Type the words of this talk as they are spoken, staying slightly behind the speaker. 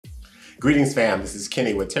Greetings fam, this is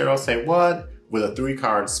Kenny with Tarot Say What with a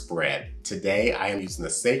 3-card spread. Today I am using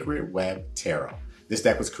the Sacred Web Tarot. This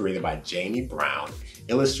deck was created by Jannie Brown,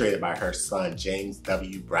 illustrated by her son James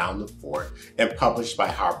W. Brown IV, and published by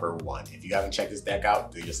HarperOne. If you haven't checked this deck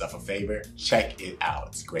out, do yourself a favor, check it out.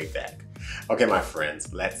 It's a great deck. Okay, my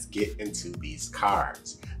friends, let's get into these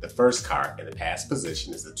cards. The first card in the past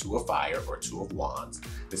position is the Two of Fire or Two of Wands.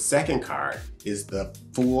 The second card is the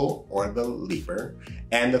Fool or the Leaper.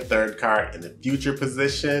 And the third card in the future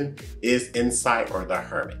position is Insight or the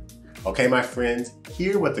Hermit. Okay, my friends,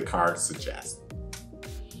 hear what the cards suggest.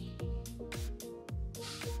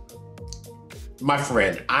 My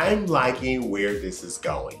friend, I'm liking where this is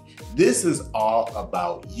going. This is all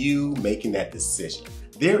about you making that decision.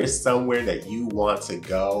 There is somewhere that you want to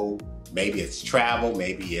go. Maybe it's travel,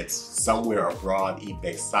 maybe it's somewhere abroad, even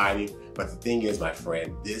exciting. But the thing is, my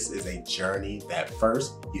friend, this is a journey that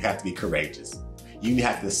first, you have to be courageous. You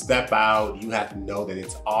have to step out. You have to know that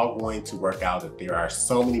it's all going to work out, that there are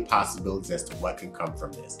so many possibilities as to what can come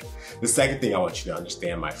from this. The second thing I want you to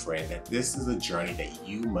understand, my friend, that this is a journey that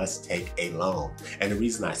you must take alone. And the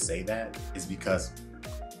reason I say that is because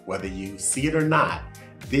whether you see it or not,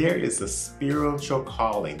 there is a spiritual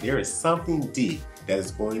calling. There is something deep that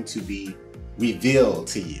is going to be revealed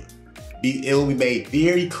to you. It will be made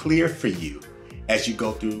very clear for you as you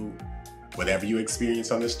go through whatever you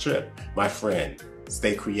experience on this trip. My friend,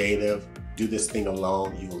 stay creative. Do this thing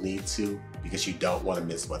alone. You will need to, because you don't want to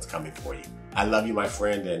miss what's coming for you. I love you, my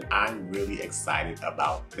friend, and I'm really excited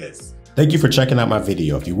about this. Thank you for checking out my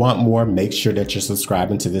video. If you want more, make sure that you're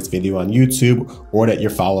subscribing to this video on YouTube or that you're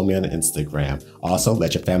following me on Instagram. Also,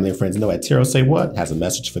 let your family and friends know that Tarot Say What has a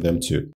message for them too.